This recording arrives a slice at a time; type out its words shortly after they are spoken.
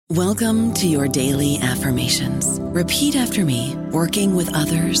Welcome to your daily affirmations. Repeat after me. Working with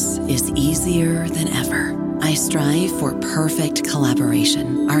others is easier than ever. I strive for perfect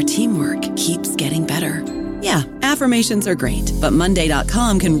collaboration. Our teamwork keeps getting better. Yeah, affirmations are great, but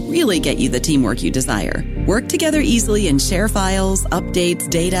Monday.com can really get you the teamwork you desire. Work together easily and share files, updates,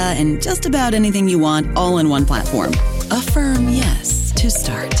 data, and just about anything you want all in one platform. Affirm yes to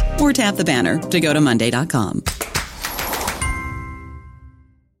start, or tap the banner to go to Monday.com.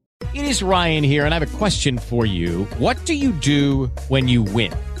 It is Ryan here, and I have a question for you. What do you do when you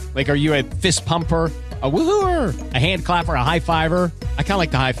win? Like, are you a fist pumper, a woohooer, a hand clapper, a high fiver? I kind of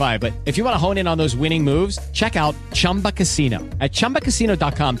like the high five, but if you want to hone in on those winning moves, check out Chumba Casino. At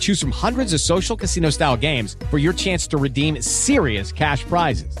ChumbaCasino.com, choose from hundreds of social casino-style games for your chance to redeem serious cash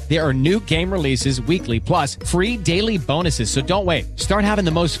prizes. There are new game releases weekly, plus free daily bonuses. So don't wait. Start having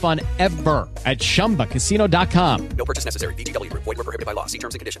the most fun ever at ChumbaCasino.com. No purchase necessary. VGW. Void where prohibited by law. See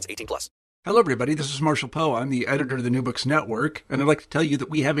terms and conditions. 18+. Hello, everybody. This is Marshall Poe. I'm the editor of the New Books Network, and I'd like to tell you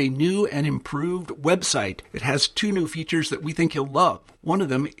that we have a new and improved website. It has two new features that we think you'll love. One of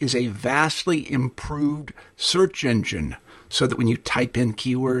them is a vastly improved search engine, so that when you type in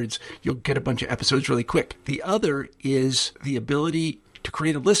keywords, you'll get a bunch of episodes really quick. The other is the ability to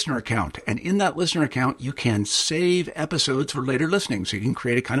create a listener account. And in that listener account, you can save episodes for later listening. So you can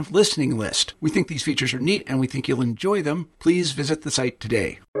create a kind of listening list. We think these features are neat, and we think you'll enjoy them. Please visit the site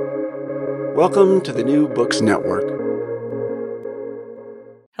today. Welcome to the New Books Network.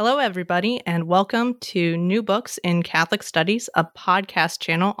 Hello, everybody, and welcome to New Books in Catholic Studies, a podcast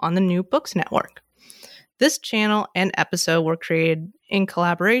channel on the New Books Network. This channel and episode were created in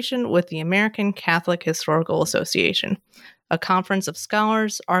collaboration with the American Catholic Historical Association, a conference of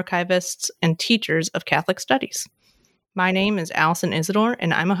scholars, archivists, and teachers of Catholic studies. My name is Allison Isidore,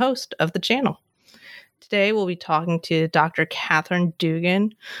 and I'm a host of the channel. Today, we'll be talking to Dr. Catherine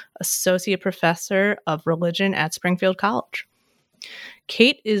Dugan, Associate Professor of Religion at Springfield College.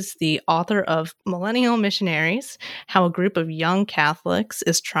 Kate is the author of Millennial Missionaries, How a Group of Young Catholics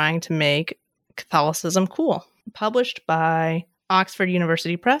is Trying to Make Catholicism Cool, published by Oxford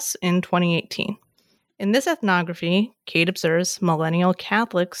University Press in 2018. In this ethnography, Kate observes millennial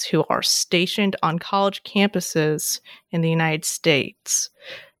Catholics who are stationed on college campuses in the United States,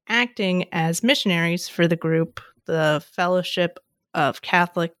 acting as missionaries for the group, the Fellowship of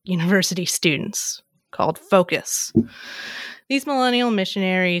Catholic University Students, called FOCUS. These millennial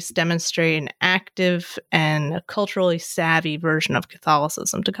missionaries demonstrate an active and culturally savvy version of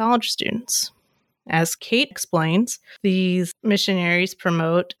Catholicism to college students. As Kate explains, these missionaries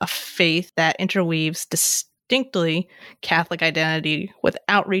promote a faith that interweaves distinctly Catholic identity with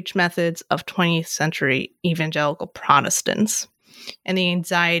outreach methods of 20th century evangelical Protestants and the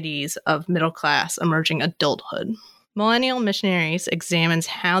anxieties of middle-class emerging adulthood. Millennial Missionaries examines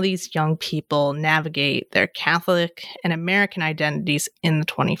how these young people navigate their Catholic and American identities in the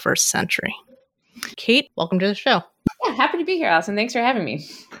 21st century. Kate, welcome to the show. Yeah, happy to be here, Allison. Thanks for having me.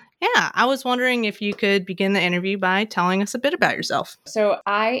 Yeah, I was wondering if you could begin the interview by telling us a bit about yourself. So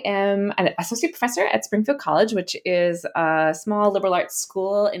I am an associate professor at Springfield College, which is a small liberal arts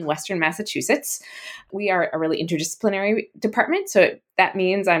school in Western Massachusetts. We are a really interdisciplinary department, so that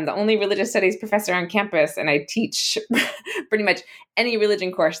means I'm the only religious studies professor on campus, and I teach pretty much any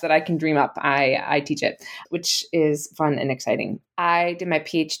religion course that I can dream up. I teach it, which is fun and exciting. I did my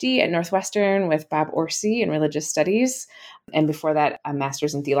PhD at Northwestern with Bob Orsi in religious studies, and before that, a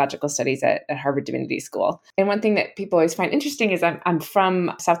master's in theological studies at Harvard Divinity School. And one thing that people always find interesting is I'm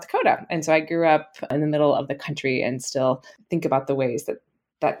from South Dakota, and so I grew up in the middle of the country and still think about the ways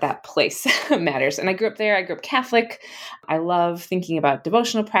that place matters. And I grew up there. I grew up Catholic. I love thinking about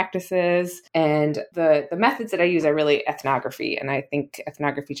devotional practices, and the methods that I use are really ethnography. And I think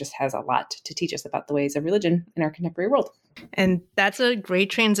ethnography just has a lot to teach us about the ways of religion in our contemporary world. And that's a great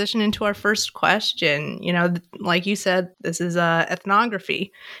transition into our first question. You know, like you said, this is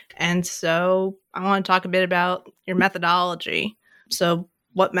ethnography. And so I want to talk a bit about your methodology. So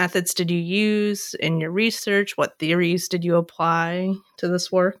what methods did you use in your research? What theories did you apply to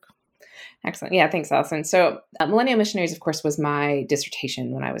this work? Excellent. Yeah, thanks, Allison. So Millennial Missionaries, of course, was my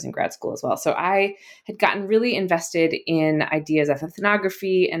dissertation when I was in grad school as well. So I had gotten really invested in ideas of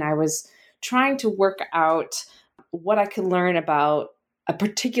ethnography, and I was trying to work out what I could learn about a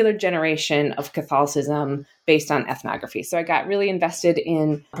particular generation of Catholicism based on ethnography. So I got really invested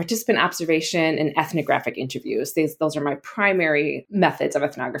in participant observation and ethnographic interviews. Those are my primary methods of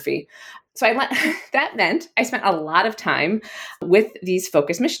ethnography. So that meant I spent a lot of time with these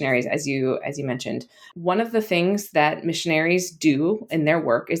focus missionaries, as you mentioned. One of the things that missionaries do in their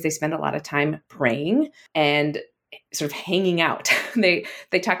work is they spend a lot of time praying and sort of hanging out. They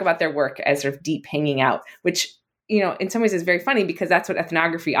talk about their work as sort of deep hanging out, which, in some ways is very funny because that's what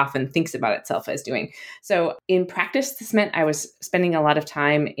ethnography often thinks about itself as doing. So in practice, this meant I was spending a lot of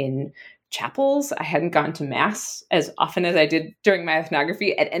time in chapels. I hadn't gone to mass as often as I did during my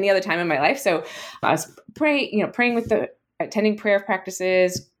ethnography at any other time in my life. So I was praying attending prayer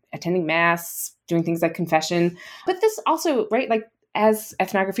practices, attending mass, doing things like confession. But this also, right, like as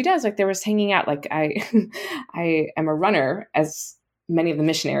ethnography does, like there was hanging out. Like I am a runner, as many of the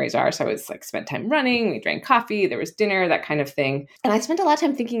missionaries are. So I was like spent time running, we drank coffee, there was dinner, that kind of thing. And I spent a lot of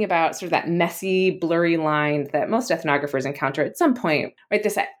time thinking about sort of that messy, blurry line that most ethnographers encounter at some point, right?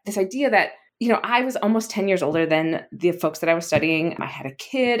 This idea that, I was almost 10 years older than the folks that I was studying. I had a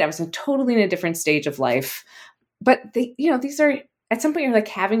kid. I was totally in a different stage of life. But these are, at some point you're like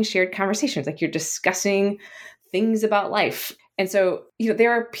having shared conversations, like you're discussing things about life. And so,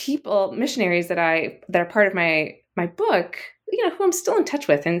 there are people, missionaries that are part of my book, who I'm still in touch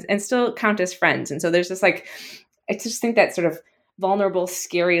with and still count as friends. And so there's this I just think that sort of vulnerable,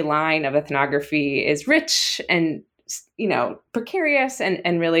 scary line of ethnography is rich and, precarious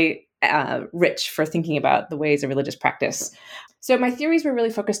and really rich for thinking about the ways of religious practice. So my theories were really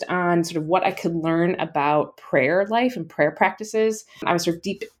focused on sort of what I could learn about prayer life and prayer practices. I was sort of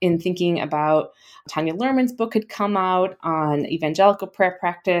deep in thinking about Tanya Luhrmann's book had come out on evangelical prayer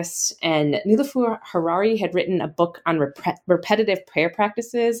practice, and Niloufar Harari had written a book on repetitive prayer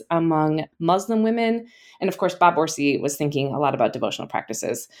practices among Muslim women. And of course, Bob Orsi was thinking a lot about devotional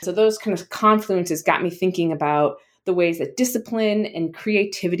practices. So those kind of confluences got me thinking about the ways that discipline and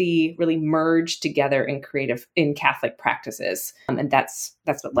creativity really merge together in Catholic practices. And that's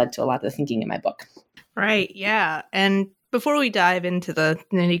what led to a lot of the thinking in my book. Right. Yeah. And before we dive into the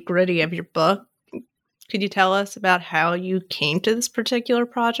nitty-gritty of your book, could you tell us about how you came to this particular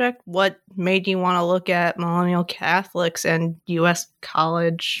project? What made you want to look at millennial Catholics and U.S.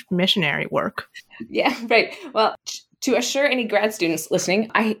 college missionary work? Yeah, right. Well, to assure any grad students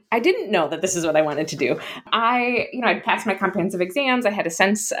listening, I didn't know that this is what I wanted to do. I'd passed my comprehensive exams. I had a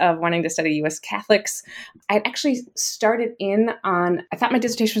sense of wanting to study U.S. Catholics. I'd actually started I thought my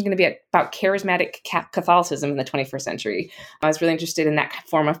dissertation was going to be about charismatic Catholicism in the 21st century. I was really interested in that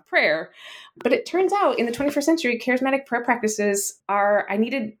form of prayer. But it turns out in the 21st century, charismatic prayer practices I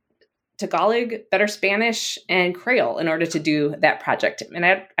needed Tagalog, better Spanish, and Creole in order to do that project. And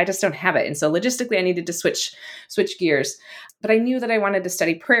I just don't have it. And so logistically, I needed to switch gears. But I knew that I wanted to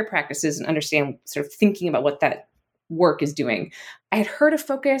study prayer practices and understand sort of thinking about what that work is doing. I had heard of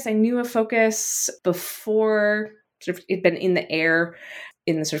Focus. I knew of Focus before sort of it'd been in the air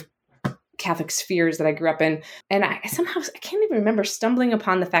in the sort of Catholic spheres that I grew up in. And I can't even remember stumbling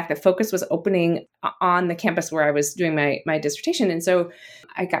upon the fact that Focus was opening on the campus where I was doing my dissertation. And so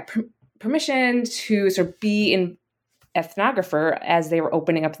I got permission to sort of be an ethnographer as they were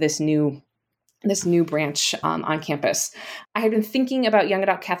opening up this new branch on campus. I had been thinking about young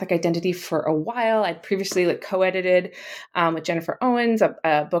adult Catholic identity for a while. I'd previously co-edited with Jennifer Owens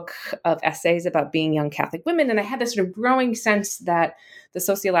a book of essays about being young Catholic women. And I had this sort of growing sense that the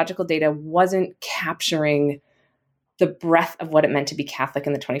sociological data wasn't capturing the breadth of what it meant to be Catholic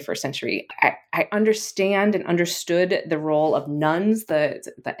in the 21st century. I understand and understood the role of nuns, the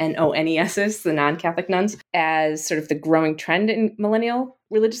NONESs, the non-Catholic nuns, as sort of the growing trend in millennial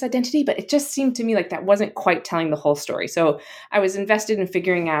religious identity, but it just seemed to me like that wasn't quite telling the whole story. So I was invested in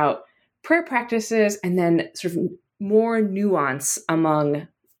figuring out prayer practices and then sort of more nuance among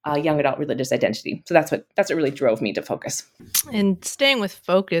young adult religious identity. So that's what really drove me to Focus. And staying with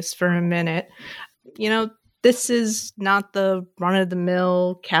Focus for a minute, this is not the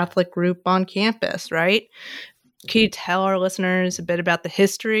run-of-the-mill Catholic group on campus, right? Can you tell our listeners a bit about the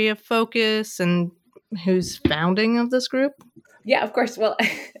history of Focus and who's founding of this group? Yeah, of course. Well,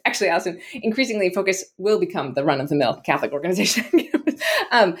 actually, Allison, increasingly Focus will become the run-of-the-mill Catholic organization.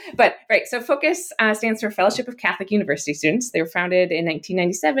 But right, so Focus stands for Fellowship of Catholic University Students. They were founded in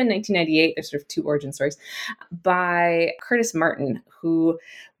 1997, 1998. There's sort of two origin stories by Curtis Martin, who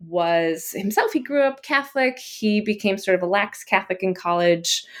was himself, he grew up Catholic. He became sort of a lax Catholic in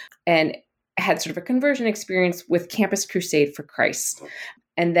college and had sort of a conversion experience with Campus Crusade for Christ,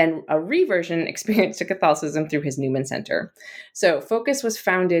 and then a reversion experience to Catholicism through his Newman Center. So Focus was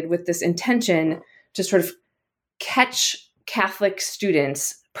founded with this intention to sort of catch Catholic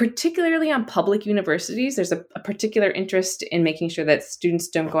students, particularly on public universities. There's a particular interest in making sure that students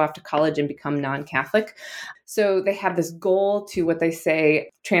don't go off to college and become non-Catholic. So they have this goal to, what they say,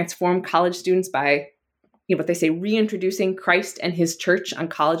 transform college students by, what they say, reintroducing Christ and his church on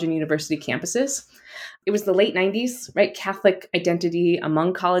college and university campuses. It was the late 90s, right? Catholic identity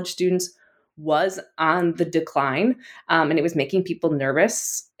among college students was on the decline, and it was making people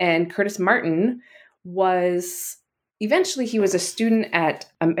nervous. And Curtis Martin was eventually he was a student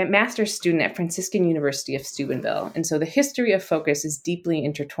a master's student at Franciscan University of Steubenville. And so the history of Focus is deeply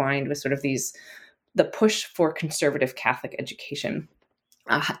intertwined with sort of the push for conservative Catholic education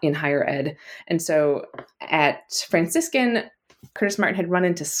in higher ed. And so at Franciscan, Curtis Martin had run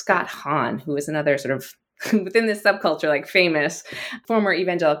into Scott Hahn, who was another sort of within this subculture, like famous former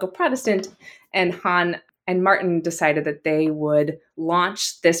evangelical Protestant. And Hahn and Martin decided that they would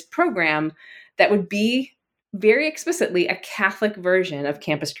launch this program that would be very explicitly a Catholic version of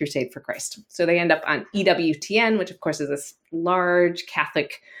Campus Crusade for Christ. So they end up on EWTN, which of course is this large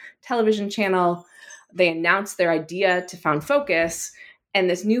Catholic television channel. They announced their idea to found Focus, and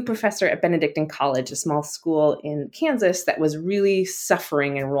this new professor at Benedictine College, a small school in Kansas that was really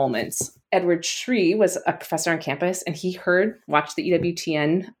suffering enrollments. Edward Shree was a professor on campus, and he watched the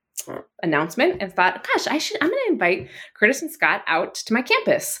EWTN announcement and thought, gosh, I'm going to invite Curtis and Scott out to my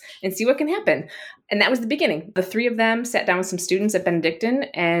campus and see what can happen. And that was the beginning. The three of them sat down with some students at Benedictine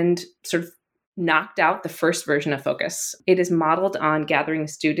and sort of knocked out the first version of Focus. It is modeled on gathering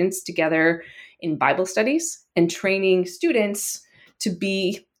students together in Bible studies and training students to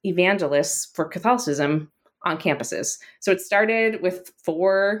be evangelists for Catholicism on campuses. So it started with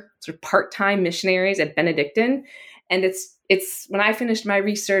 4 sort of part-time missionaries at Benedictine. And it's when I finished my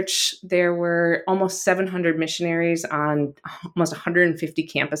research, there were almost 700 missionaries on almost 150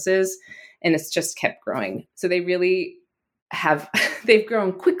 campuses, and it's just kept growing. So they really they've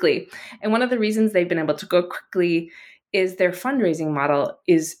grown quickly. And one of the reasons they've been able to go quickly is their fundraising model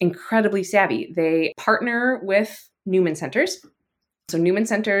is incredibly savvy. They partner with Newman Centers. So Newman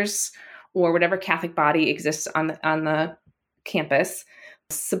Centers, or whatever Catholic body exists on the campus,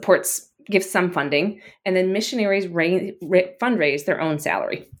 gives some funding, and then missionaries fundraise their own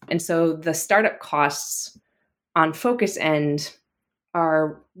salary. And so the startup costs on Focus end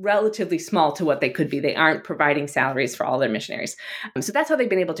are relatively small to what they could be. They aren't providing salaries for all their missionaries. So that's how they've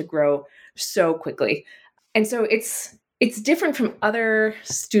been able to grow so quickly. And so it's different from other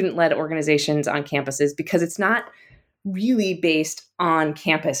student-led organizations on campuses because it's not really based on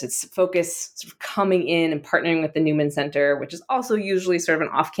campus. It's Focus sort of coming in and partnering with the Newman Center, which is also usually sort of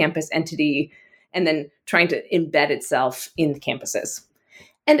an off-campus entity, and then trying to embed itself in the campuses.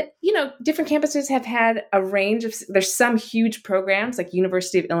 And, different campuses have had a range there's some huge programs, like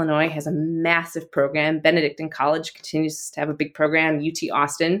University of Illinois has a massive program. Benedictine College continues to have a big program, UT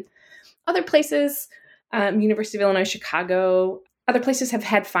Austin. Other places, University of Illinois, Chicago, other places have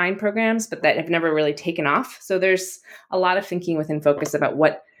had fine programs, but that have never really taken off. So there's a lot of thinking within Focus about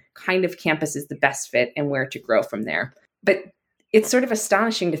what kind of campus is the best fit and where to grow from there. But it's sort of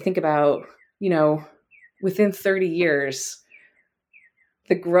astonishing to think about, within 30 years,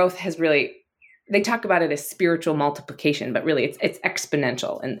 the growth has really, they talk about it as spiritual multiplication, but really it's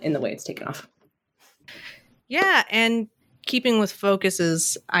exponential in the way it's taken off. Yeah, and keeping with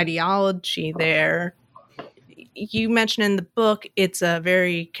Focus's ideology there, you mentioned in the book, it's a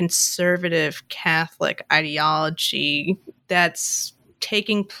very conservative Catholic ideology that's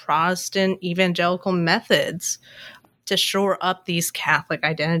taking Protestant evangelical methods to shore up these Catholic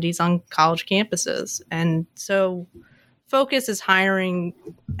identities on college campuses. And so Focus is hiring,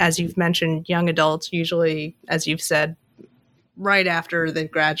 as you've mentioned, young adults, usually, as you've said, right after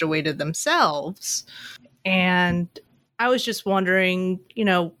they've graduated themselves. And I was just wondering,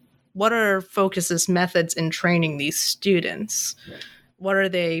 what are Focus's methods in training these students? What are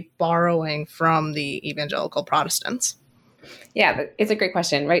they borrowing from the evangelical Protestants? Yeah, it's a great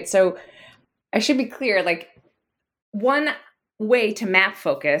question, right? So I should be clear, one way to map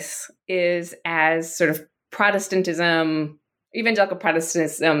Focus is as sort of Protestantism, evangelical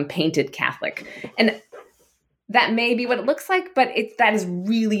Protestantism painted Catholic. And that may be what it looks like, but that is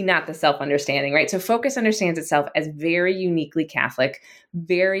really not the self-understanding, right? So Focus understands itself as very uniquely Catholic,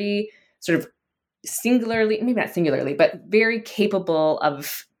 very sort of singularly, maybe not singularly, but very capable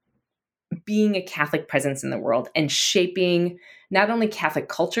of being a Catholic presence in the world and shaping not only Catholic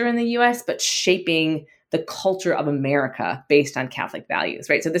culture in the US, but shaping the culture of America based on Catholic values,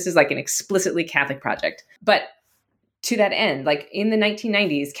 right? So this is like an explicitly Catholic project. But to that end, in the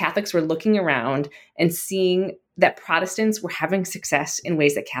 1990s, Catholics were looking around and seeing that Protestants were having success in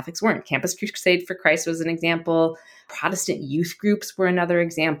ways that Catholics weren't. Campus Crusade for Christ was an example. Protestant youth groups were another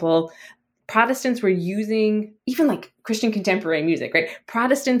example. Protestants were using even Christian contemporary music, right?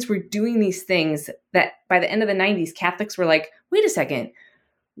 Protestants were doing these things that by the end of the 90s, Catholics were like, wait a second,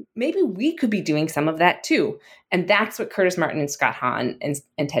 maybe we could be doing some of that too. And that's what Curtis Martin and Scott Hahn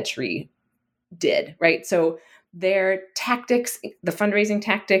and Ted Shree did, right? So Their tactics, the fundraising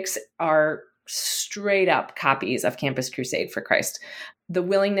tactics, are straight up copies of Campus Crusade for Christ. The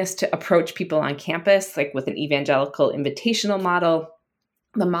willingness to approach people on campus, like with an evangelical invitational model,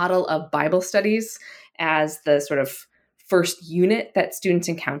 the model of Bible studies as the sort of first unit that students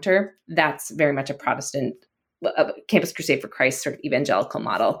encounter, that's very much a Protestant, Campus Crusade for Christ sort of evangelical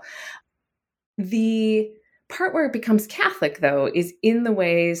model. The part where it becomes Catholic, though, is in the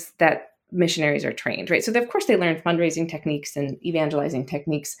ways that missionaries are trained, right? So of course they learn fundraising techniques and evangelizing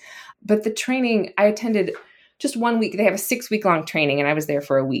techniques, but the training, I attended just 1 week. They have a 6-week long training, and I was there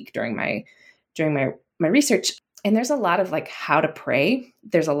for a week during my research. And there's a lot of like how to pray.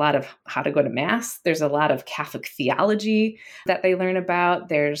 There's a lot of how to go to mass. There's a lot of Catholic theology that they learn about.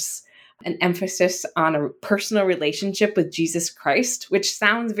 There's an emphasis on a personal relationship with Jesus Christ, which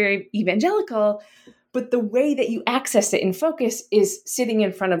sounds very evangelical, but the way that you access it in Focus is sitting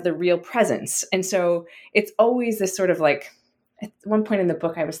in front of the real presence. And so it's always this sort of like, at one point in the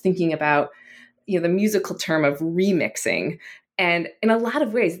book, I was thinking about, the musical term of remixing. And in a lot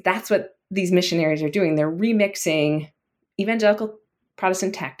of ways, that's what these missionaries are doing. They're remixing evangelical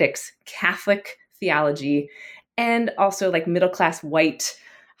Protestant tactics, Catholic theology, and also like middle-class white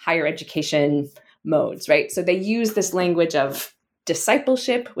higher education modes, right? So they use this language of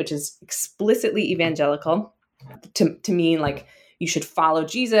discipleship, which is explicitly evangelical, to mean like you should follow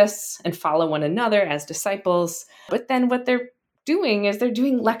Jesus and follow one another as disciples. But then what they're doing is they're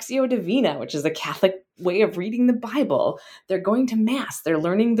doing Lectio Divina, which is a Catholic way of reading the Bible. They're going to mass. They're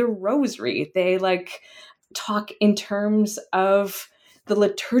learning the rosary. They like talk in terms of the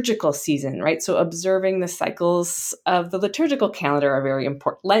liturgical season, right? So observing the cycles of the liturgical calendar are very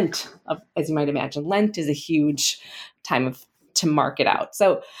important. Lent, as you might imagine, Lent is a huge time to mark it out.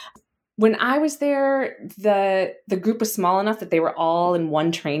 So when I was there, the group was small enough that they were all in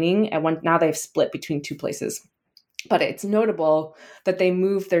one training. Now they've split between 2 places. But it's notable that they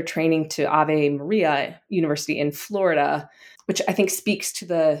moved their training to Ave Maria University in Florida, which I think speaks to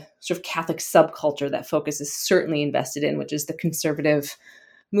the sort of Catholic subculture that Focus is certainly invested in, which is the conservative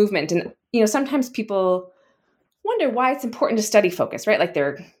movement. And, sometimes people wonder why it's important to study Focus, right? Like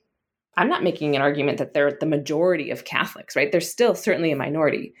I'm not making an argument that they're the majority of Catholics, right? They're still certainly a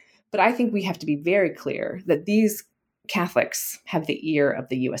minority. But I think we have to be very clear that these Catholics have the ear of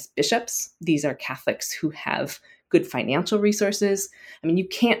the U.S. bishops. These are Catholics who have good financial resources. I mean, you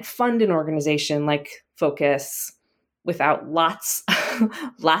can't fund an organization like Focus without lots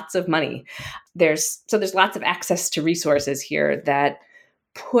of money. There's lots of access to resources here that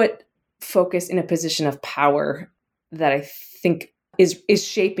put Focus in a position of power that I think is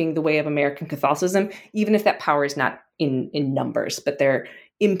shaping the way of American Catholicism, even if that power is not in numbers, but their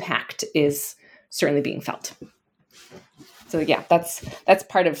impact is certainly being felt. So yeah, that's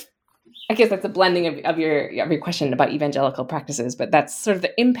part of, I guess that's a blending of your question about evangelical practices, but that's sort of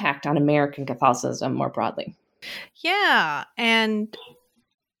the impact on American Catholicism more broadly. Yeah, and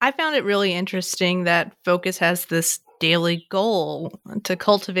I found it really interesting that Focus has this daily goal to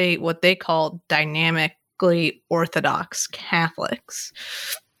cultivate what they call dynamically Orthodox Catholics.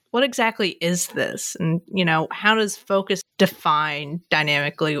 What exactly is this? And, how does Focus define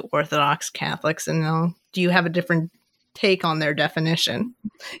dynamically Orthodox Catholics? And do you have a different take on their definition?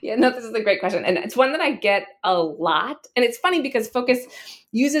 Yeah, no, this is a great question. And it's one that I get a lot. And it's funny because Focus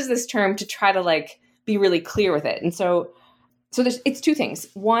uses this term to try to be really clear with it. And so it's 2 things.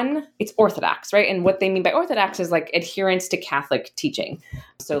 One, it's Orthodox, right? And what they mean by Orthodox is adherence to Catholic teaching.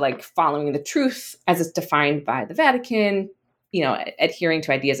 So following the truth as it's defined by the Vatican, adhering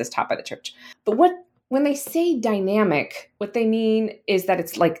to ideas as taught by the church. But when they say dynamic, what they mean is that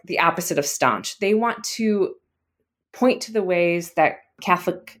it's the opposite of staunch. They want to point to the ways that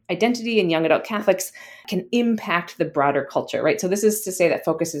Catholic identity and young adult Catholics can impact the broader culture, right? So this is to say that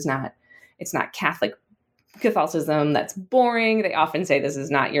Focus is not Catholic Catholicism that's boring. They often say this is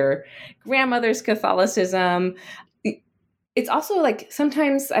not your grandmother's Catholicism. It's also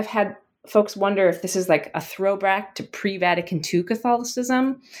sometimes I've had folks wonder if this is a throwback to pre-Vatican II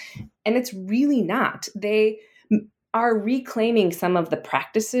Catholicism, and it's really not. They are reclaiming some of the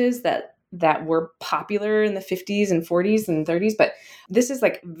practices that were popular in the 50s and 40s and 30s, but this is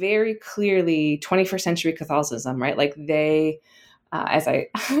very clearly 21st century Catholicism, right? They, as I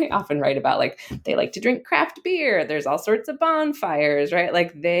often write about, they like to drink craft beer. There's all sorts of bonfires,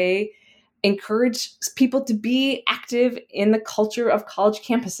 right? They encourage people to be active in the culture of college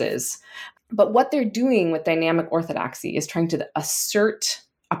campuses. But what they're doing with dynamic orthodoxy is trying to assert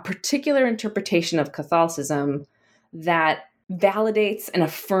a particular interpretation of Catholicism that validates and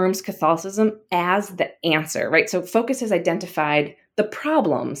affirms Catholicism as the answer, right? So Focus has identified the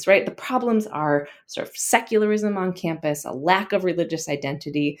problems, right? The problems are sort of secularism on campus, a lack of religious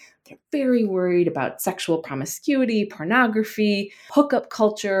identity. They're very worried about sexual promiscuity, pornography, hookup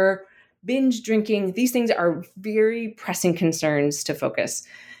culture, binge drinking. These things are very pressing concerns to focus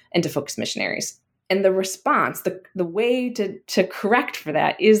missionaries. And the response, the way to correct for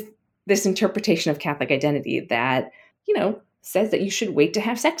that is this interpretation of Catholic identity that, says that you should wait to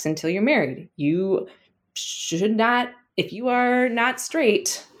have sex until you're married. You should not, if you are not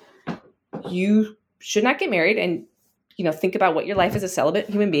straight, you should not get married and, think about what your life as a celibate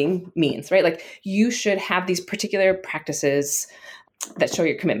human being means, right? Like you should have these particular practices that show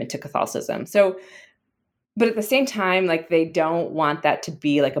your commitment to Catholicism. So, but at the same time, like they don't want that to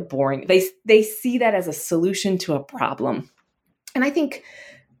be like a boring, they see that as a solution to a problem. And I think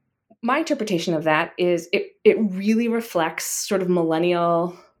my interpretation of that is it really reflects sort of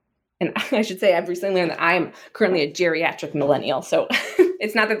millennial, and I should say I've recently learned that I am currently a geriatric millennial. So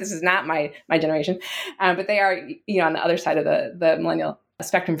it's not that this is not my generation, but they are, on the other side of the millennial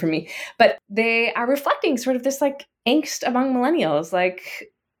spectrum from me. But they are reflecting sort of this like angst among millennials.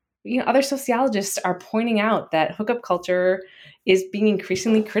 Like, other sociologists are pointing out that hookup culture is being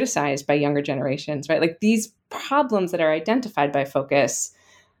increasingly criticized by younger generations, right? Like these problems that are identified by Focus,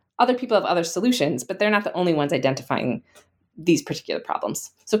 other people have other solutions, but they're not the only ones identifying these particular problems.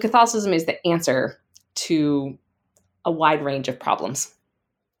 So Catholicism is the answer to a wide range of problems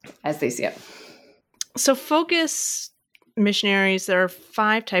as they see it. So Focus missionaries, there are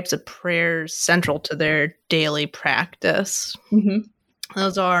 5 types of prayers central to their daily practice. Mm-hmm.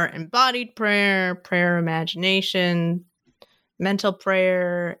 Those are embodied prayer, prayer imagination, mental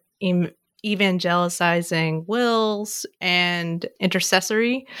prayer, evangelizing wills, and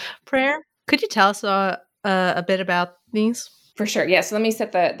intercessory prayer. Could you tell us a bit about these? For sure. Yeah. So let me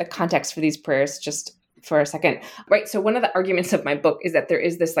set the context for these prayers just for a second. Right. So one of the arguments of my book is that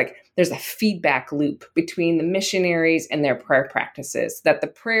there's a feedback loop between the missionaries and their prayer practices, that the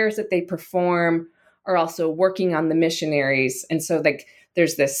prayers that they perform are also working on the missionaries. And so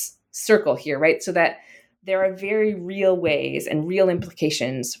there's this circle here, right? So that there are very real ways and real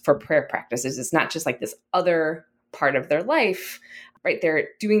implications for prayer practices. It's not just like this other part of their life, right? They're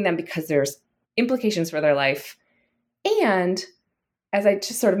doing them because there's implications for their life. And as I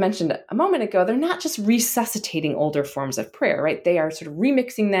just sort of mentioned a moment ago, they're not just resuscitating older forms of prayer, right? They are sort of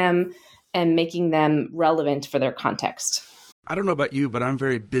remixing them and making them relevant for their context. I don't know about you, but I'm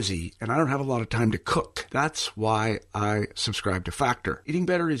very busy and I don't have a lot of time to cook. That's why I subscribe to Factor. Eating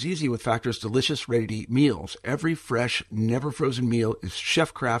better is easy with Factor's delicious, ready-to-eat meals. Every fresh, never frozen meal is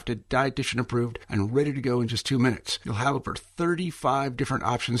chef-crafted, dietitian approved, and ready to go in just 2 minutes. You'll have over 35 different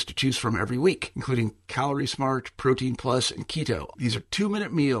options to choose from every week, including Calorie Smart, Protein Plus, and Keto. These are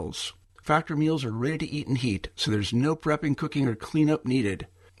 2-minute meals. Factor meals are ready to eat and heat, so there's no prepping, cooking, or cleanup needed.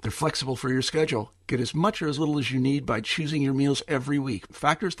 They're flexible for your schedule. Get as much or as little as you need by choosing your meals every week.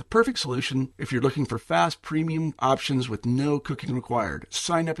 Factor is the perfect solution if you're looking for fast, premium options with no cooking required.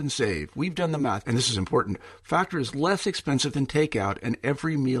 Sign up and save. We've done the math, and this is important. Factor is less expensive than takeout, and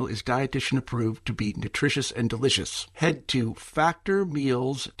every meal is dietitian approved to be nutritious and delicious. Head to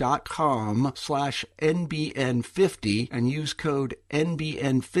factormeals.com/NBN50 and use code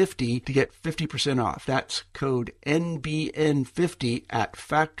NBN50 to get 50% off. That's code NBN50 at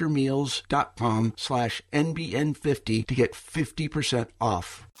factormeals.com/NBN50 to get 50%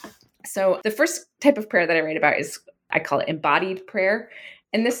 off. So the first type of prayer that I write about is, I call it embodied prayer.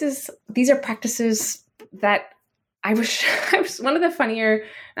 And these are practices that I was one of the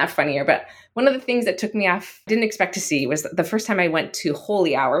one of the things that took me off, didn't expect to see, was the first time I went to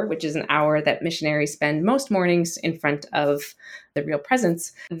Holy Hour, which is an hour that missionaries spend most mornings in front of the real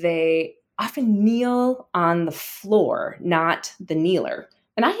presence. They often kneel on the floor, not the kneeler.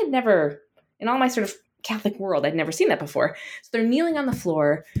 And I had never, in all my sort of Catholic world, I'd never seen that before. So they're kneeling on the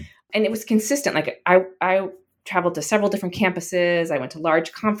floor, and it was consistent. Like I traveled to several different campuses. I went to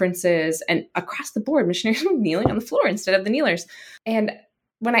large conferences, and across the board, missionaries were kneeling on the floor instead of the kneelers. And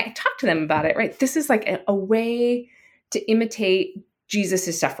when I talked to them about it, right, this is like a way to imitate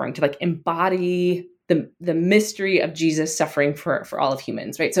Jesus' suffering, to like embody the mystery of Jesus suffering for all of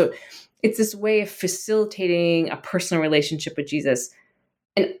humans, right? So it's this way of facilitating a personal relationship with Jesus,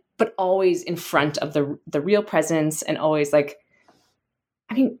 but always in front of the real presence, and always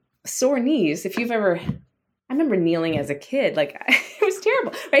sore knees. If you've ever, I remember kneeling as a kid, it was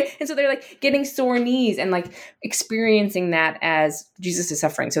terrible, right? And so they're like getting sore knees and like experiencing that as Jesus is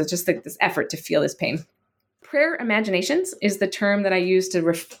suffering. So it's just like this effort to feel this pain. Prayer imaginations is the term that I use to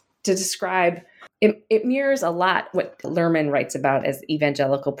describe. It mirrors a lot what Lerman writes about as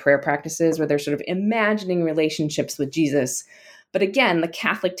evangelical prayer practices, where they're sort of imagining relationships with Jesus, But again, the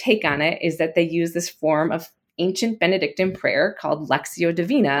Catholic take on it is that they use this form of ancient Benedictine prayer called Lectio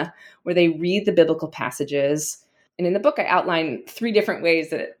Divina, where they read the biblical passages. And in the book, I outline 3 different ways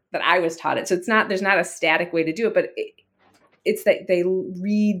that I was taught it. So there's not a static way to do it, but it's that they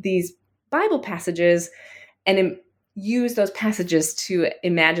read these Bible passages and use those passages to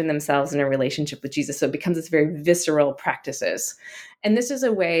imagine themselves in a relationship with Jesus. So it becomes this very visceral practices. And this is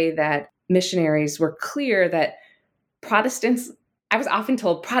a way that missionaries were clear that Protestants, I was often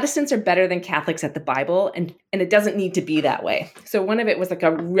told Protestants are better than Catholics at the Bible, and it doesn't need to be that way. So one of it was like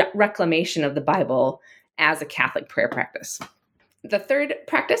a reclamation of the Bible as a Catholic prayer practice. The third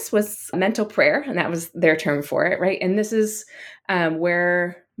practice was mental prayer, and that was their term for it, right? And this is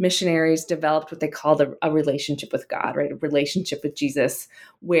where missionaries developed what they called a relationship with God, right? A relationship with Jesus,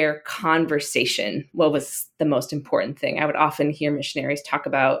 where conversation was the most important thing. I would often hear missionaries talk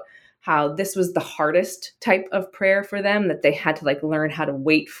about how this was the hardest type of prayer for them, that they had to like learn how to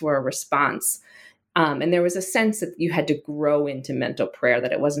wait for a response. And there was a sense that you had to grow into mental prayer,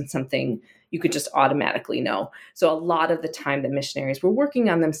 that it wasn't something you could just automatically know. So a lot of the time that missionaries were working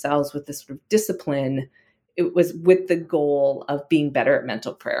on themselves with this sort of discipline, it was with the goal of being better at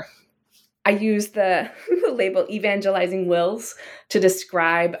mental prayer. I use the label evangelizing wills to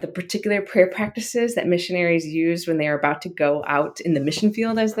describe the particular prayer practices that missionaries used when they were about to go out in the mission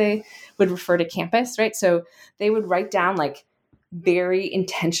field, as they would refer to campus, right? So they would write down like very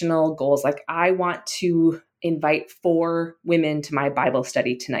intentional goals, like I want to invite 4 women to my Bible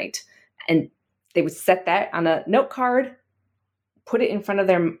study tonight. And they would set that on a note card, put it in front of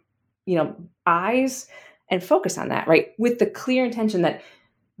their, eyes, and focus on that, right? With the clear intention that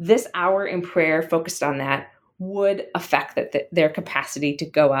this hour in prayer focused on that would affect their capacity to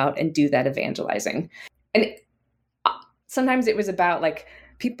go out and do that evangelizing. And sometimes it was about like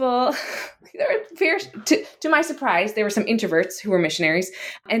people, to my surprise, there were some introverts who were missionaries.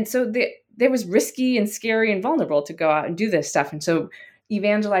 And so there was risky and scary and vulnerable to go out and do this stuff. And so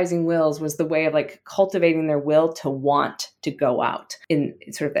evangelizing wills was the way of like cultivating their will to want to go out in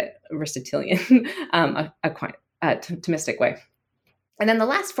sort of that Aristotelian, Thomistic way. And then the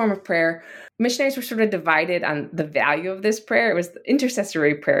last form of prayer, missionaries were sort of divided on the value of this prayer. It was the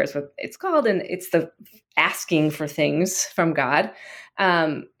intercessory prayer is what it's called, and it's the asking for things from God.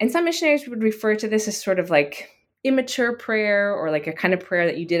 And some missionaries would refer to this as sort of like immature prayer, or like a kind of prayer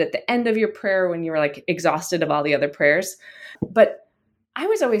that you did at the end of your prayer when you were like exhausted of all the other prayers. But I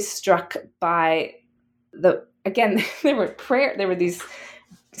was always struck by there were these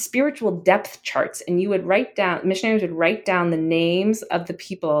spiritual depth charts, and missionaries would write down the names of the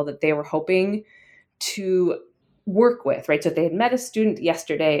people that they were hoping to work with, right? So if they had met a student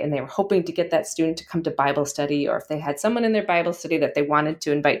yesterday and they were hoping to get that student to come to Bible study, or if they had someone in their Bible study that they wanted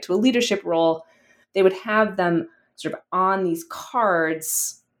to invite to a leadership role, they would have them sort of on these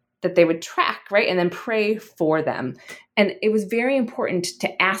cards that they would track, right? And then pray for them. And it was very important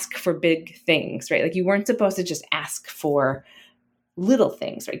to ask for big things, right? Like you weren't supposed to just ask for little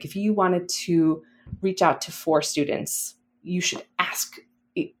things, right? If you wanted to reach out to 4 students, you should ask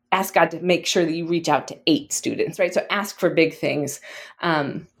God to make sure that you reach out to 8 students, right? So ask for big things,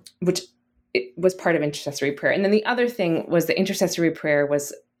 which it was part of intercessory prayer. And then the other thing was the intercessory prayer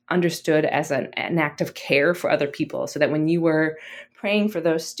was understood as an act of care for other people, so that when you were praying for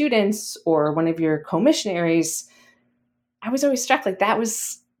those students or one of your co-missionaries, I was always struck like that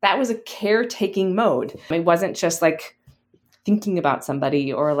was a caretaking mode. It wasn't just like thinking about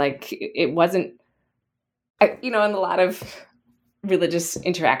somebody, or like it wasn't, in a lot of religious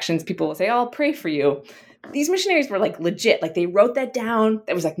interactions, people will say, oh, I'll pray for you. These missionaries were like legit, like they wrote that down.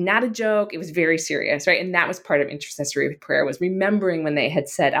 That was like not a joke. It was very serious, right? And that was part of intercessory prayer, was remembering when they had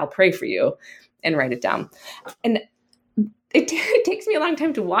said, I'll pray for you, and write it down. And it takes me a long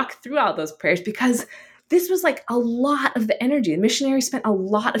time to walk through all those prayers, because this was like a lot of the energy. The missionaries spent a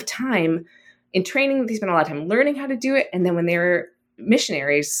lot of time in training. They spent a lot of time learning how to do it. And then when they were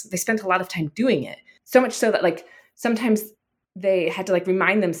missionaries, they spent a lot of time doing it. So much so that like sometimes they had to like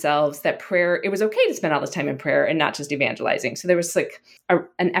remind themselves that prayer, it was okay to spend all this time in prayer and not just evangelizing. So there was like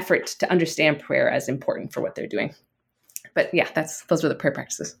an effort to understand prayer as important for what they're doing. But yeah, those were the prayer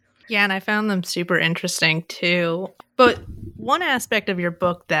practices. Yeah, and I found them super interesting too. But one aspect of your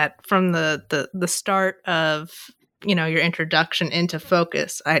book that from the start of, your introduction into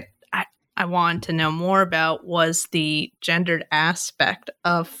focus, I wanted to know more about was the gendered aspect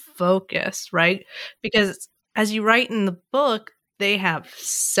of focus, right? Because as you write in the book, they have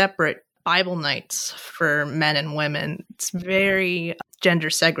separate Bible nights for men and women. It's very gender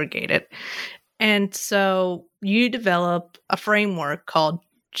segregated. And so you develop a framework called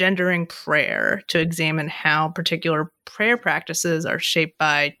Gendering Prayer to examine how particular prayer practices are shaped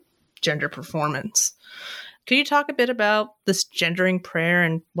by gender performance. Can you talk a bit about this gendering prayer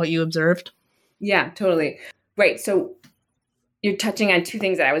and what you observed? Yeah, totally. Right. So you're touching on two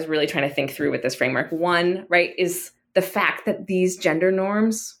things that I was really trying to think through with this framework. One, right, is the fact that these gender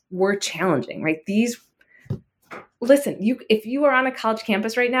norms were challenging, right? Listen, if you are on a college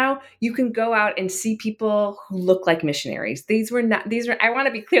campus right now, you can go out and see people who look like missionaries. I want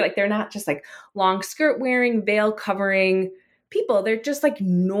to be clear, like they're not just like long skirt wearing, veil covering people. They're just like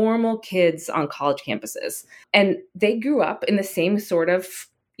normal kids on college campuses. And they grew up in the same sort of,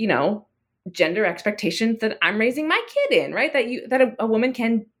 gender expectations that I'm raising my kid in, right? That a woman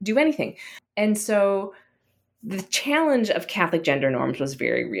can do anything. And so the challenge of Catholic gender norms was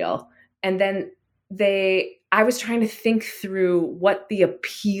very real. And then I was trying to think through what the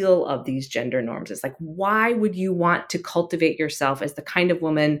appeal of these gender norms is. Like, why would you want to cultivate yourself as the kind of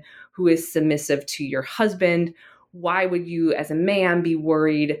woman who is submissive to your husband? Why would you, as a man, be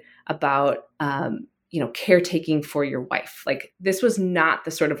worried about, caretaking for your wife? Like, this was not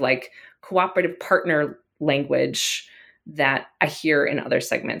the sort of like cooperative partner language that I hear in other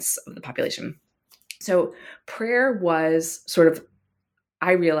segments of the population. So prayer was sort of,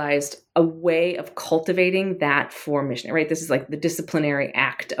 I realized, a way of cultivating that for missionary, right? This is like the disciplinary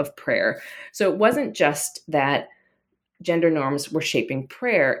act of prayer. So it wasn't just that gender norms were shaping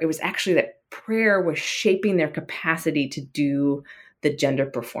prayer. It was actually that prayer was shaping their capacity to do the gender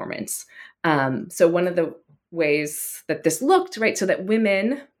performance. So one of the ways that this looked, right, so that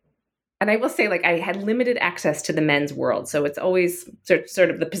women, and I will say, like, I had limited access to the men's world. So it's always sort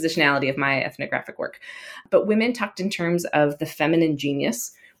of the positionality of my ethnographic work. But women talked in terms of the feminine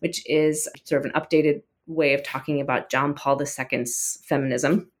genius, which is sort of an updated way of talking about John Paul II's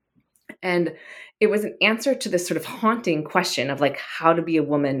feminism. And it was an answer to this sort of haunting question of like how to be a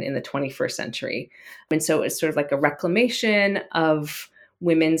woman in the 21st century. And so it's sort of like a reclamation of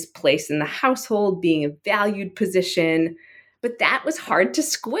women's place in the household, being a valued position. But that was hard to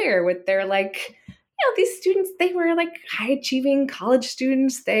square with their like, these students, they were like high achieving college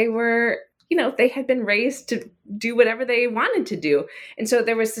students. They were, they had been raised to do whatever they wanted to do. And so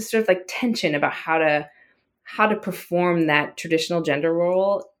there was this sort of like tension about how to perform that traditional gender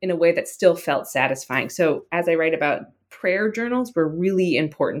role in a way that still felt satisfying. So as I write about, prayer journals were really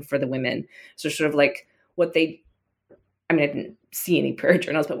important for the women. So sort of like I didn't see any prayer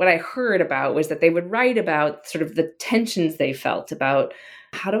journals, but what I heard about was that they would write about sort of the tensions they felt about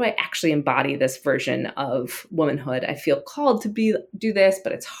how do I actually embody this version of womanhood? I feel called to do this,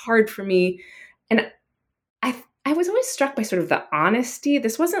 but it's hard for me. And I was always struck by sort of the honesty.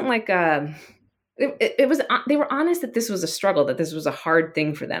 This wasn't like they were honest that this was a struggle, that this was a hard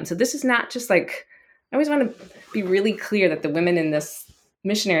thing for them. So this is not just like, I always want to be really clear that the women in this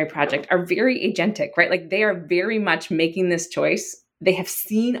missionary project are very agentic, right? Like they are very much making this choice. They have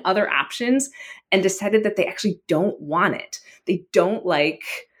seen other options and decided that they actually don't want it. They don't like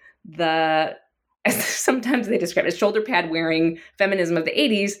as sometimes they describe it, shoulder pad wearing feminism of the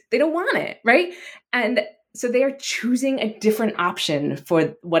 80s. They don't want it, right? And so they are choosing a different option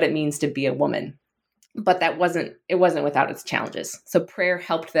for what it means to be a woman. But it wasn't without its challenges. So prayer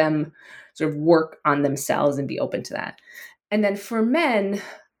helped them sort of work on themselves and be open to that. And then for men,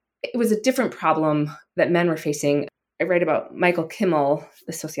 it was a different problem that men were facing. I write about Michael Kimmel,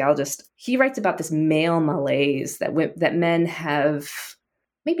 the sociologist. He writes about this male malaise that men have,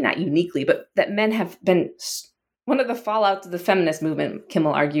 maybe not uniquely, but that men have been. One of the fallouts of the feminist movement,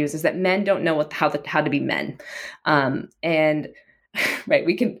 Kimmel argues, is that men don't know how to be men. And right,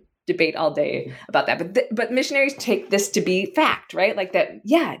 we can debate all day about that. But missionaries take this to be fact, right? Like that,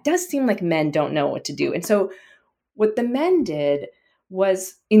 yeah, it does seem like men don't know what to do. And so what the men did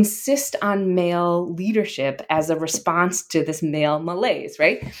was insist on male leadership as a response to this male malaise,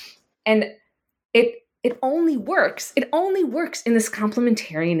 right? And it only works. It only works in this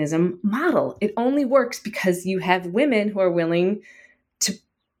complementarianism model. It only works because you have women who are willing to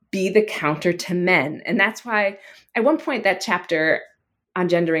be the counter to men. And that's why at one point that chapter on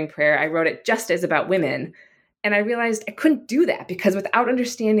gendering prayer, I wrote it just as about women. And I realized I couldn't do that because without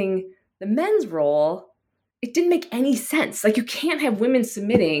understanding the men's role, it didn't make any sense. Like you can't have women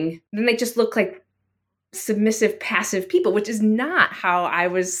submitting, then they just look like submissive, passive people, which is not how I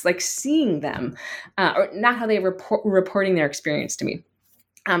was like seeing them, or not how they were reporting their experience to me.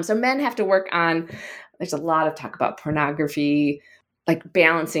 So men have to work on, there's a lot of talk about pornography, like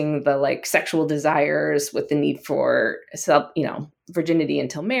balancing the like sexual desires with the need for virginity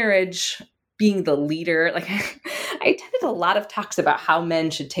until marriage, being the leader. Like I attended a lot of talks about how men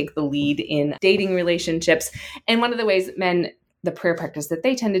should take the lead in dating relationships. And one of the ways men the prayer practice that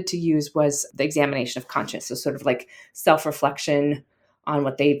they tended to use was the examination of conscience. So sort of like self-reflection on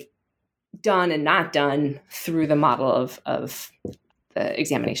what they've done and not done through the model of the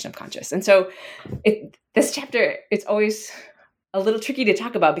examination of conscience. And so this chapter, it's always a little tricky to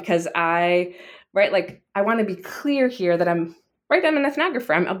talk about because I want to be clear here that I'm an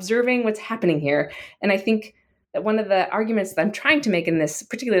ethnographer. I'm observing what's happening here. And I think that one of the arguments that I'm trying to make in this,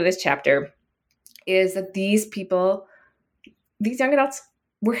 particularly this chapter, is that these people, these young adults,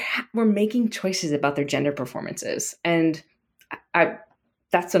 were making choices about their gender performances. And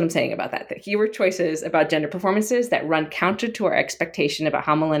that's what I'm saying about that here were choices about gender performances that run counter to our expectation about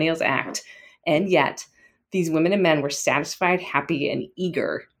how millennials act. And yet these women and men were satisfied, happy, and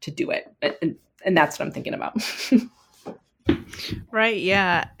eager to do it. And that's what I'm thinking about. Right.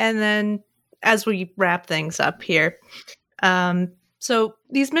 Yeah. And then as we wrap things up here, so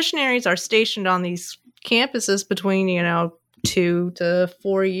these missionaries are stationed on these campuses between, 2 to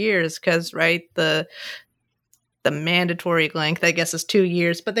 4 years because, right, the mandatory length, I guess, is 2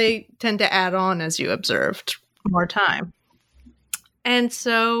 years, but they tend to add on, as you observed, more time. And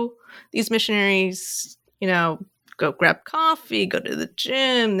so these missionaries, go grab coffee, go to the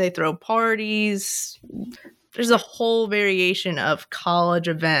gym, they throw parties. There's a whole variation of college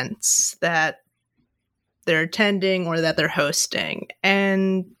events that they're attending or that they're hosting.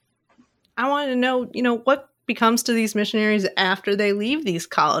 And I wanted to know, what becomes to these missionaries after they leave these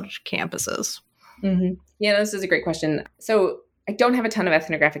college campuses? Mm-hmm. Yeah, this is a great question. So I don't have a ton of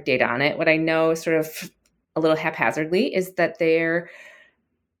ethnographic data on it. What I know sort of a little haphazardly is that there's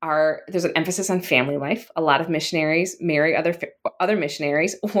an emphasis on family life. A lot of missionaries marry other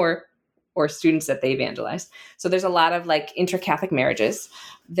missionaries or students that they evangelized. So there's a lot of like inter-Catholic marriages.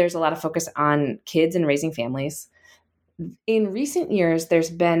 There's a lot of focus on kids and raising families. In recent years,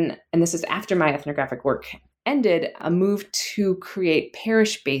 there's been, and this is after my ethnographic work ended, a move to create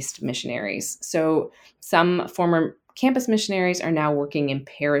parish-based missionaries. So some former campus missionaries are now working in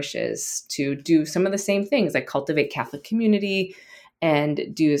parishes to do some of the same things, like cultivate Catholic community and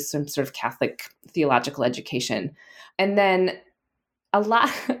do some sort of Catholic theological education. And then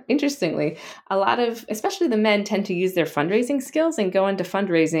interestingly, a lot of, especially the men, tend to use their fundraising skills and go into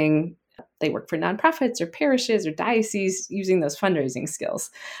fundraising. They work for nonprofits or parishes or dioceses using those fundraising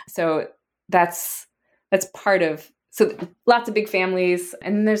skills. So that's part of, so lots of big families,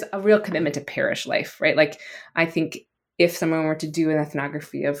 and there's a real commitment to parish life, right? Like, I think if someone were to do an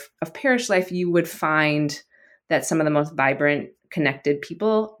ethnography of parish life, you would find that some of the most vibrant, connected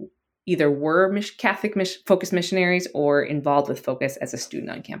people either were Catholic focused missionaries or involved with Focus as a student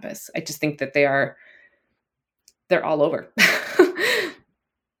on campus. I just think that they're all over.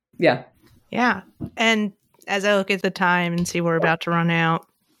 Yeah. Yeah. And as I look at the time and see we're about to run out,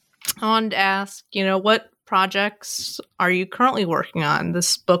 I wanted to ask, what projects are you currently working on?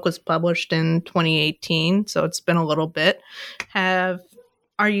 This book was published in 2018, so it's been a little bit.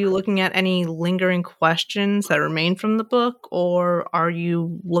 Are you looking at any lingering questions that remain from the book, or are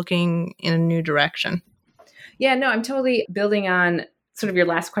you looking in a new direction? Yeah, no, I'm totally building on sort of your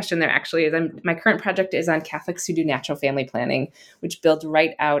last question there, actually. My current project is on Catholics who do natural family planning, which builds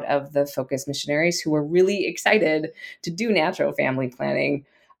right out of the Focus missionaries who were really excited to do natural family planning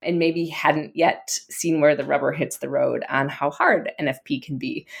and maybe hadn't yet seen where the rubber hits the road on how hard NFP can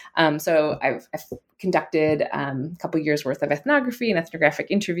be. So I've conducted a couple years worth of ethnography and ethnographic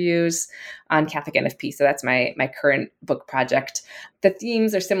interviews on Catholic NFP. So that's my current book project. The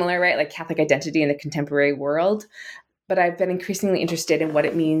themes are similar, right? Like Catholic identity in the contemporary world. But I've been increasingly interested in what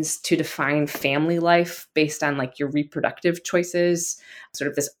it means to define family life based on like your reproductive choices, sort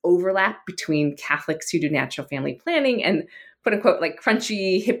of this overlap between Catholics who do natural family planning and quote unquote, like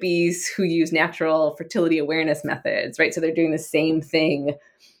crunchy hippies who use natural fertility awareness methods, right? So they're doing the same thing,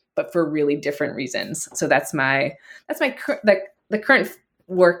 but for really different reasons. So that's the current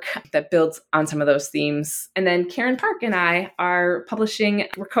work that builds on some of those themes. And then Karen Park and I we're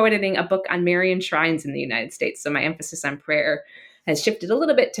co-editing a book on Marian shrines in the United States. So my emphasis on prayer has shifted a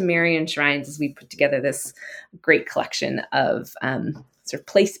little bit to Marian shrines as we put together this great collection of sort of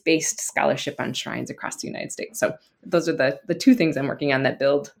place-based scholarship on shrines across the United States. So those are the two things I'm working on that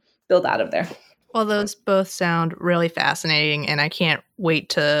build out of there. Well, those both sound really fascinating, and I can't wait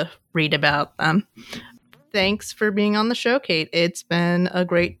to read about them. Thanks for being on the show, Kate. It's been a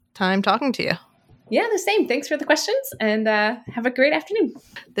great time talking to you. Yeah, the same. Thanks for the questions, and have a great afternoon.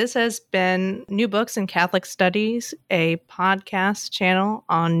 This has been New Books in Catholic Studies, a podcast channel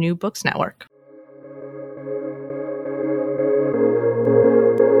on New Books Network.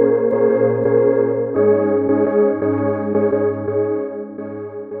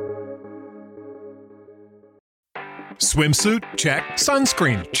 Swimsuit? Check.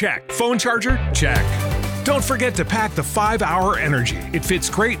 Sunscreen? Check. Phone charger? Check. Don't forget to pack the 5-Hour Energy. It fits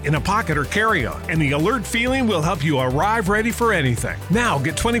great in a pocket or carry-on, and the alert feeling will help you arrive ready for anything. Now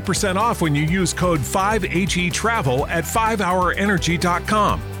get 20% off when you use code 5HETRAVEL at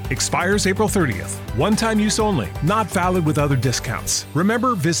 5hourenergy.com. Expires April 30th. One-time use only. Not valid with other discounts.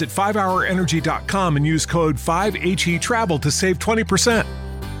 Remember, visit 5hourenergy.com and use code 5HETRAVEL to save 20%.